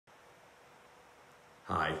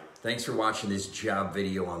Hi, thanks for watching this job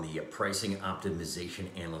video on the pricing optimization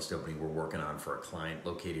analyst opening we're working on for a client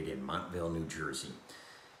located in Montville, New Jersey.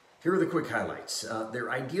 Here are the quick highlights.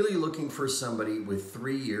 They're ideally looking for somebody with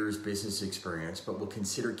 3 years business experience, but will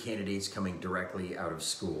consider candidates coming directly out of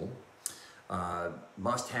school.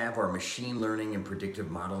 Must have our machine learning and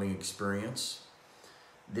predictive modeling experience.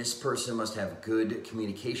 This person must have good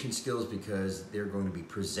communication skills because they're going to be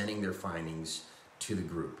presenting their findings to the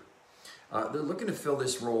group. They're looking to fill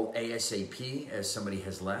this role ASAP as somebody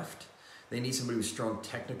has left. They need somebody with strong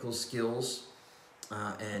technical skills,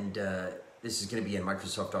 and this is going to be in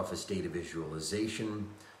Microsoft Office data visualization,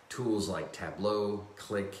 tools like Tableau,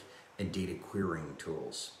 Click, and data querying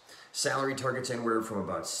tools. Salary targets anywhere from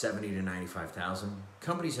about $70,000 to $95,000.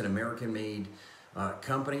 Company's an American-made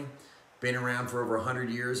company, been around for over 100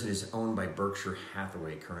 years and is owned by Berkshire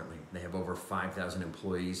Hathaway currently. They have over 5,000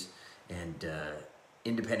 employees, and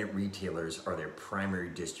independent retailers are their primary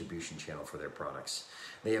distribution channel for their products.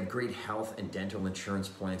 They have great health and dental insurance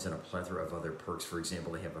plans and a plethora of other perks. For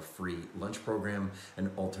example, they have a free lunch program, an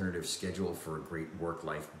alternative schedule for a great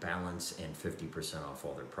work-life balance, and 50% off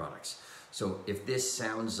all their products. So if this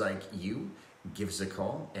sounds like you, give us a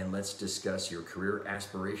call and let's discuss your career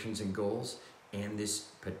aspirations and goals and this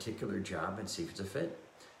particular job and see if it's a fit.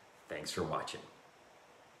 Thanks for watching.